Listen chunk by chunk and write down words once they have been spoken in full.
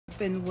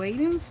been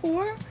waiting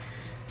for.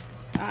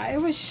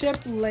 It was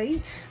shipped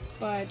late,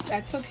 but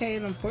that's okay.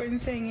 The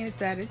important thing is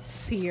that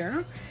it's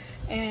here.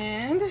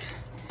 And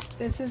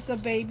this is a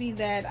baby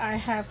that I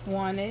have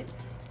wanted.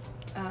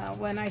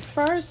 When I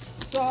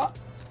first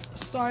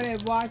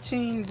started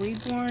watching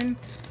Reborn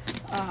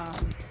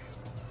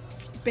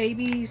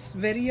babies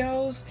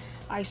videos,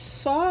 I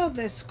saw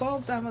this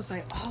sculpt. I was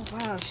like, oh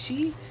wow,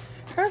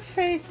 her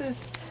face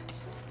is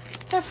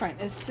different.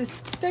 It's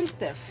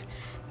distinctive,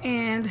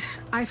 and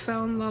I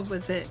fell in love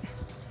with it.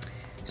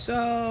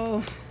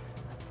 So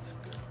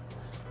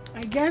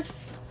I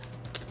guess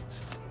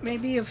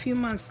maybe a few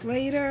months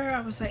later,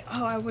 I was like,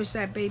 oh, I wish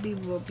that baby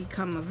will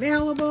become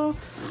available.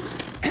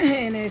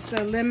 And it's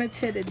a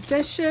limited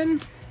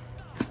edition.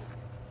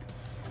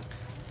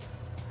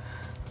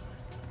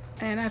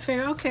 And I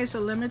figured, okay, it's a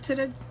limited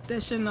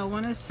edition. No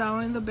one is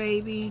selling the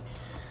baby.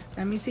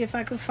 Let me see if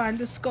I could find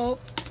the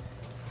scope.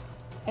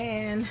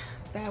 And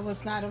that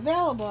was not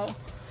available.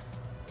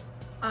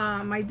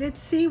 I did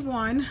see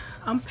one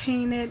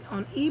unpainted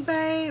on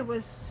eBay. It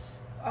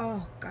was,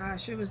 oh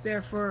gosh, it was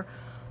there for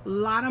a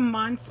lot of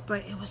months,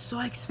 but it was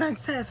so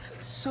expensive.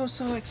 So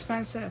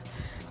expensive.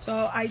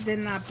 So I did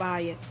not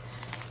buy it.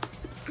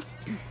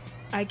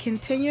 I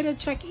continue to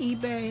check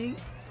eBay.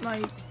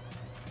 Like,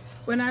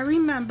 when I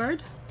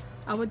remembered,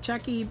 I would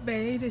check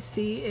eBay to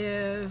see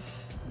if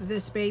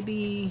this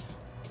baby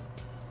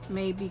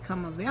may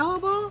become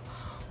available,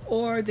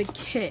 or the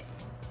kit.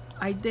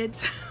 I did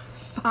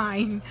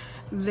find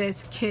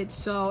this kit.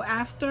 So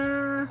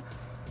after,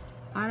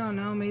 I don't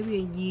know, maybe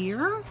a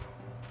year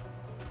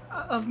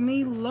of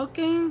me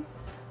looking,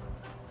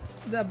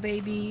 the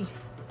baby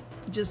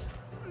just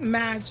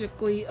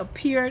magically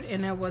appeared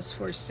and it was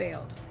for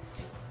sale.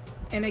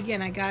 And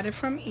again, I got it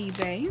from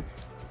eBay.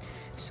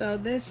 So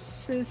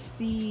this is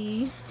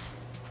the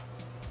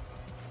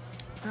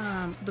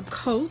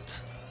coat.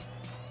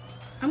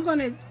 I'm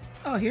gonna,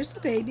 oh, here's the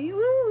baby.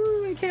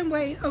 Ooh, I can't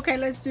wait. Okay,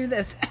 let's do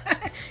this.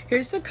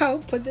 Here's the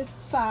coat. Put this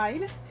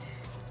aside.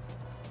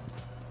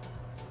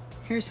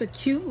 Here's a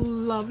cute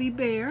lovey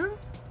bear.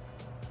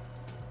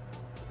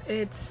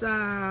 It's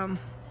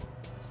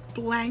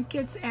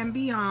blankets and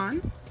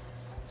beyond.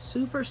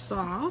 Super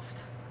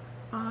soft.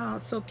 Oh,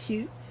 so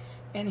cute.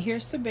 And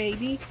here's the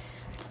baby.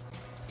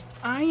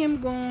 I am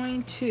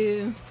going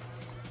to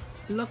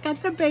look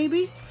at the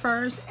baby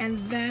first, and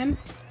then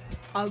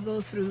I'll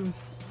go through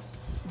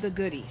the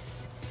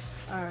goodies.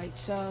 All right,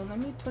 so let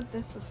me put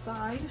this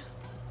aside.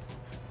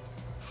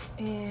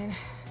 And I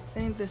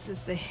think this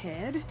is the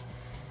head.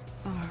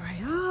 All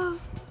right, oh,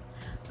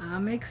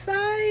 I'm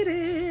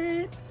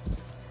excited.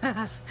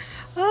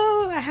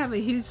 Oh, I have a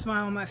huge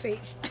smile on my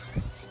face.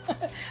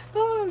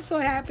 Oh, I'm so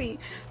happy.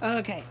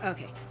 Okay,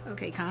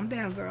 calm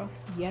down, girl.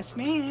 Yes,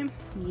 ma'am.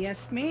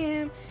 Yes,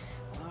 ma'am.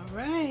 All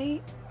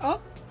right. Oh,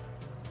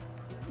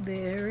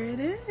 there it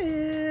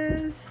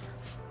is.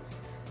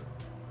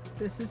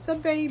 This is the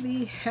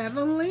baby,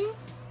 Heavenly,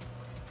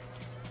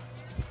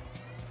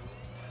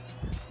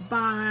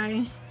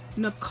 by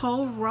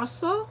Nicole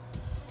Russell,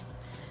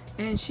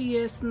 and she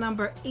is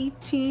number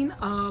 18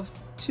 of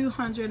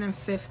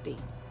 250.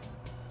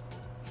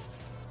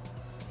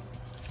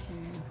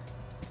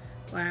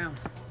 Wow,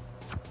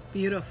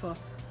 beautiful,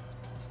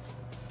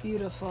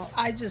 beautiful.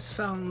 I just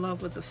fell in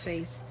love with the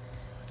face.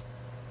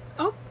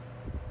 Oh,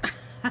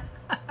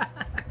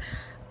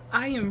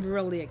 I am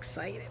really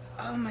excited.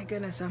 Oh my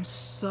goodness, I'm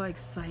so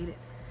excited.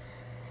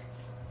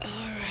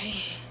 All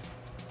right.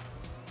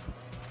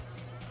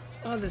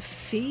 Oh, the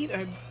feet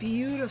are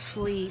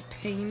beautifully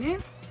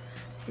painted.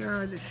 Here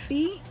are the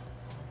feet.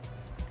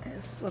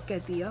 Let's look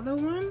at the other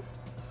one.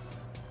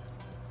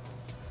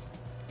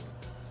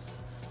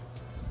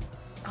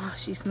 Oh,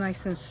 she's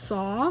nice and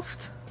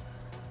soft.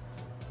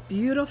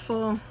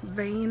 Beautiful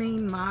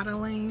veining,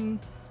 modeling.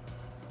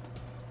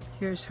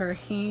 Here's her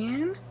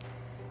hand.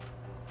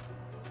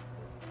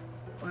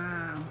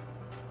 Wow.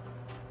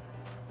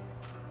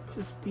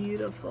 Just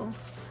beautiful.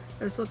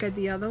 Let's look at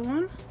the other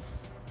one.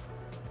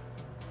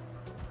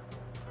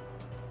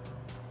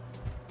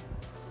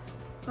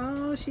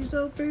 Oh, she's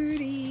so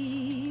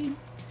pretty.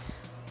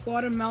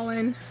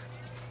 Watermelon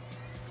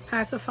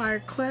pacifier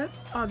clip.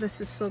 Oh,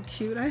 this is so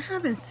cute. I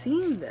haven't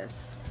seen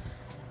this.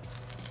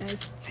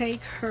 Let's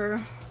take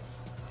the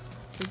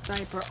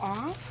diaper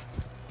off.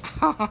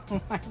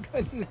 Oh my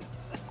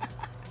goodness.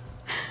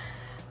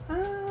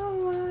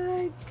 Oh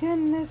my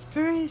goodness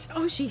gracious.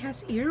 Oh, she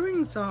has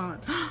earrings on.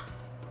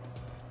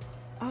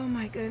 Oh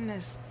my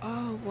goodness.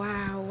 Oh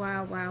wow,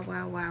 wow, wow,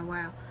 wow, wow,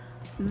 wow.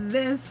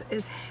 This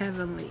is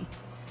heavenly.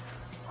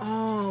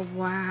 Oh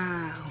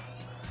wow.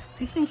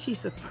 I think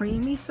she's a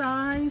preemie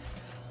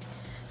size.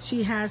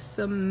 She has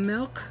some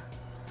milk,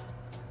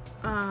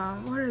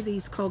 what are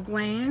these called,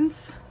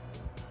 glands,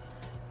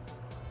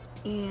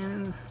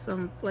 and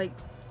some like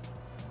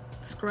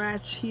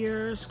scratch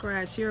here,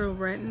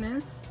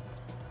 redness.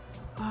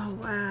 Oh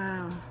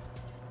wow,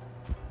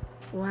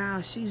 wow,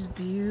 she's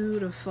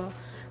beautiful.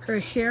 Her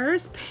hair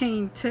is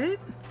painted,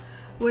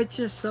 which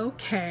is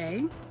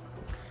okay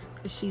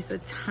because she's a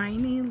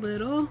tiny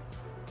little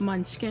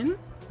munchkin.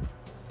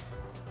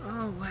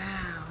 Oh,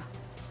 wow.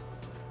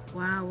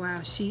 Wow,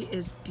 wow. She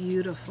is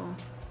beautiful.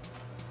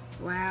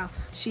 Wow.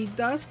 She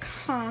does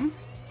come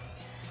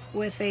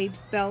with a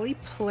belly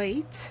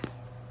plate.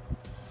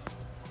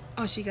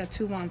 Oh, she got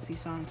 2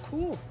 onesies on.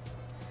 Cool.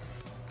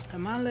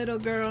 Come on, little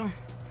girl.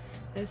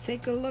 Let's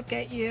take a look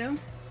at you.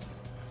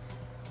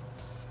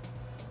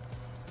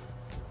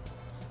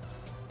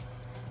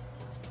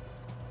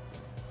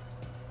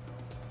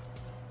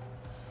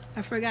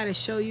 I forgot to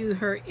show you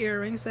her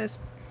earrings. Let's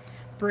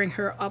bring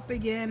her up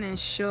again and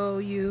show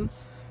you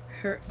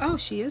her. Oh,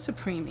 she is a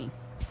preemie.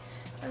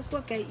 Let's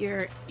look at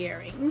your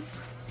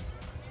earrings.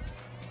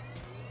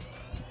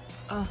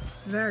 Oh,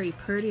 very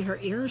pretty. Her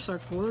ears are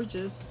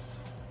gorgeous.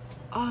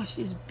 Oh,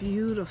 she's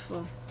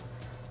beautiful.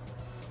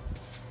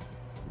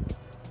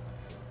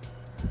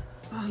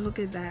 Oh, look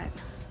at that.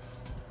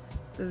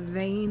 The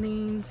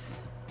veinings.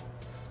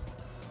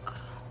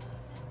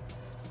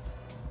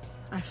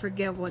 I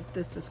forget what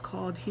this is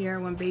called here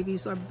when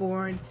babies are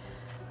born.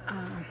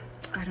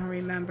 I don't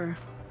remember.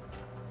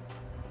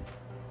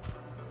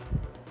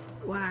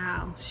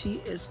 Wow,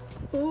 she is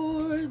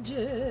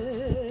gorgeous.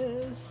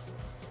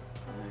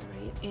 All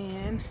right,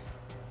 and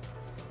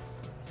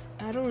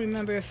I don't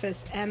remember if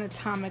it's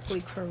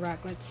anatomically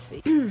correct. Let's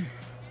see.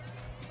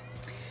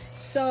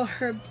 So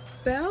her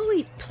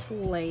belly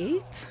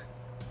plate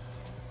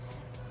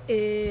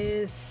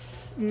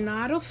is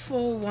not a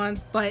full one,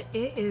 but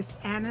it is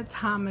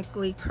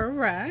anatomically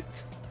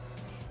correct.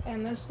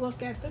 And let's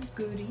look at the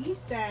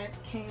goodies that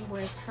came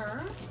with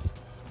her.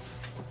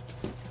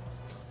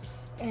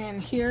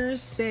 And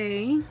here's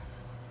a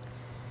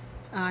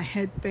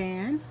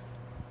headband.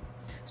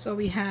 So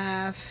we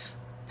have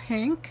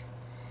pink,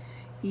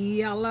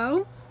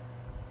 yellow,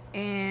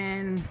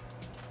 and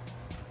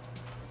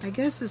I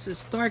guess this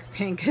is dark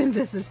pink and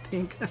this is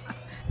pink.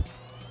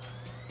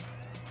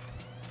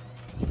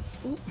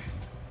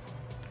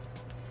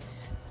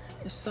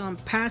 There's some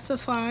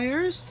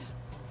pacifiers,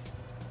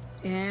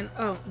 and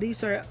oh,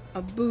 these are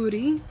a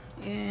booty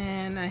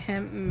and a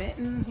hemp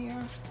mitten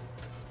here.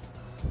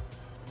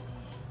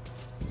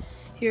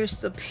 Here's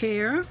the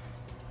pair.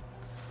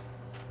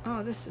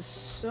 Oh, this is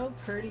so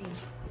pretty.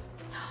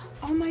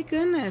 Oh my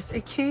goodness,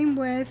 it came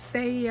with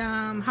a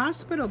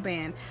hospital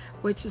band,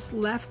 which is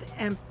left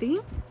empty,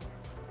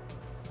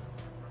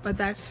 but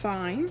that's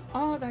fine.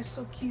 Oh, that's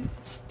so cute.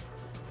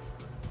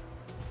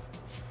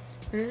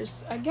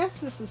 There's, I guess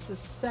this is a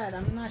set.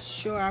 I'm not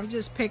sure. I'm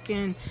just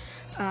picking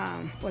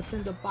what's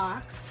in the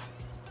box.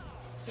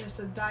 There's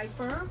a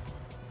diaper.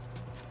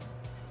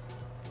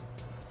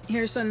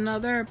 Here's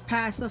another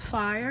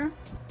pacifier.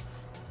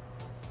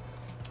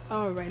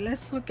 All right,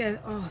 let's look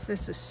at, oh,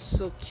 this is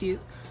so cute.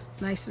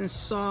 Nice and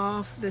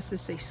soft. This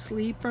is a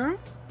sleeper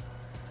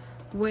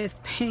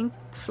with pink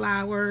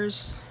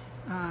flowers,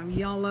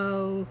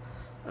 yellow,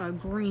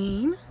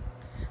 green.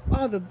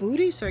 Oh, the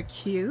booties are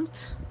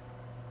cute.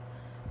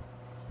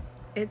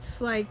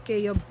 It's like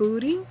a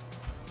booty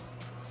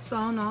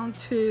sewn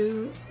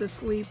onto the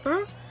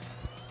sleeper.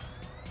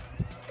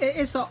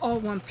 It's an all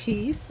one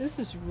piece. This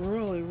is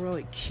really,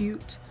 really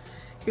cute.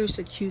 Here's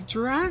a cute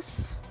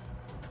dress.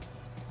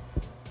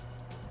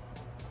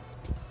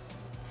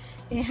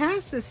 It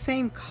has the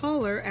same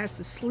color as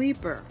the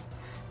sleeper.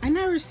 I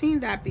never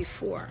seen that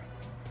before.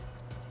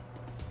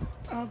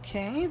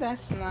 Okay,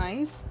 that's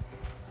nice.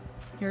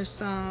 Here's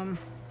some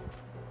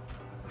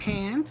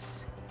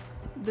pants.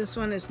 This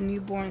one is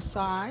newborn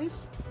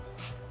size.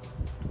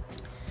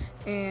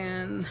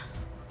 And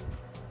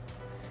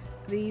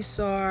these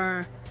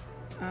are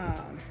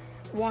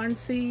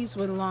onesies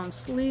with long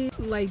sleeve,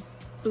 light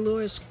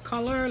bluish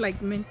color,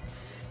 like mint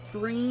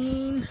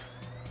green.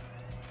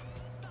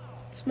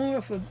 It's more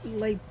of a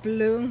light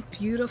blue.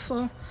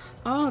 Beautiful.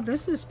 Oh,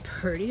 this is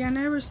pretty. I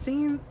never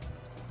seen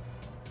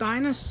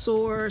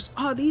dinosaurs.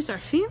 Oh, these are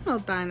female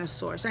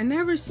dinosaurs. I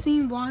never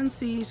seen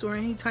onesies or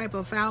any type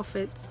of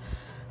outfits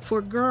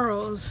for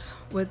girls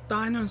with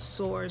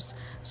dinosaurs.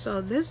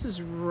 So this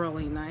is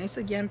really nice.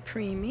 Again,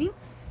 preemie.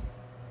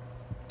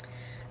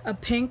 A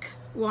pink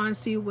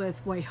onesie with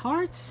white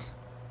hearts.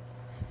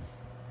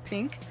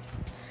 Pink.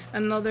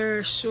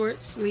 Another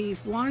short sleeve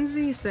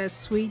onesie says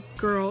sweet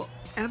girl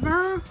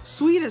ever,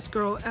 sweetest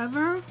girl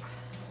ever,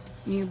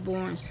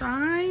 newborn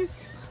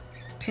size,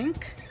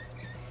 pink.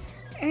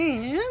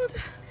 And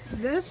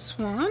this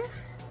one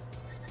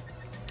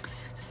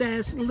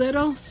says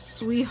little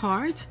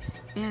sweetheart,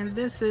 and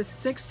this is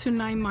 6 to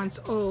 9 months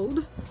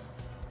old.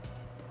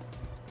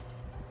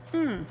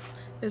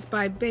 It's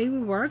by Baby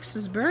Works.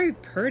 It's very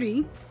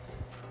pretty.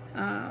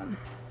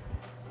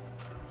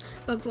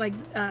 Looks like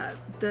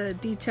the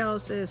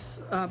details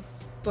is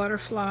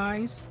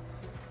butterflies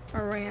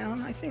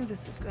around. I think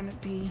this is gonna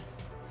be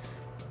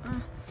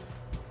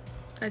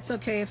it's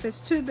okay if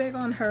it's too big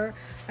on her.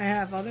 I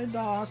have other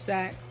dolls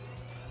that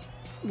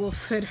will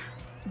fit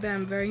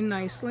them very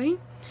nicely.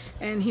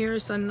 And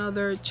here's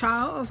another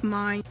child of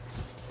mine,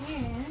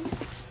 and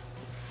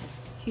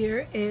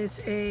here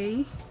is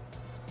a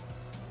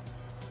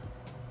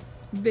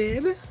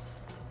bib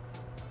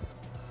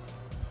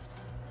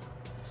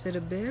Is it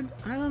a bib?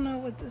 I don't know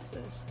what this is.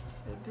 Is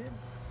it a bib?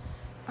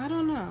 I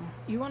don't know.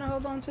 You want to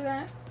hold on to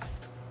that?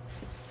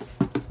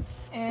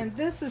 And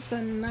this is a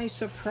nice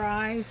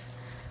surprise.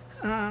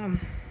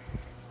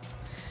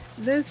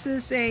 This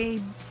is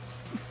a...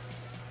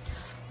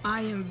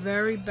 I am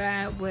very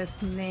bad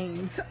with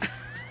names.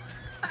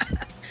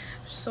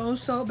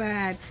 So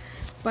bad.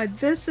 But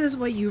this is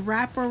what you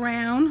wrap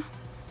around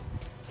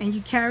and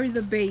you carry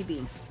the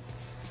baby.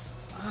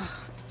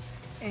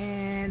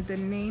 And the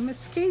name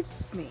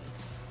escapes me.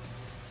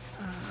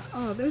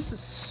 Oh, this is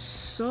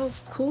so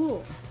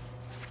cool.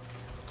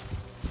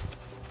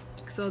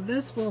 So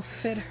this will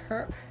fit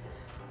her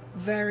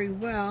very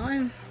well.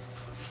 And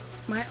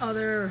my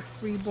other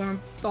Reborn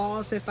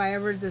dolls, if I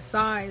ever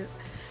decide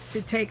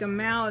to take them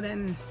out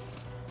and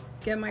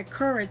get my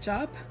courage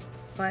up.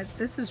 But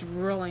this is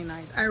really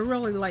nice. I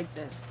really like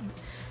this.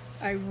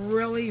 I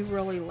really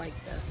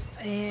like this.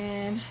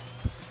 And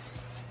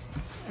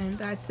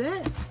that's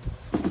it.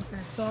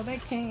 That's all that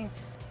came.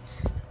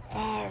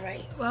 All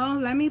right, well,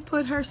 let me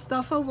put her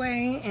stuff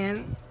away,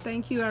 and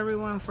thank you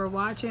everyone for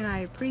watching. I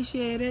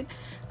appreciate it.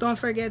 Don't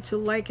forget to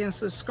like and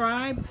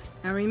subscribe,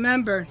 and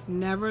remember,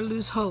 never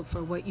lose hope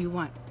for what you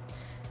want.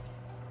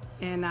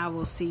 And I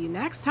will see you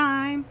next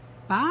time.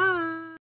 Bye.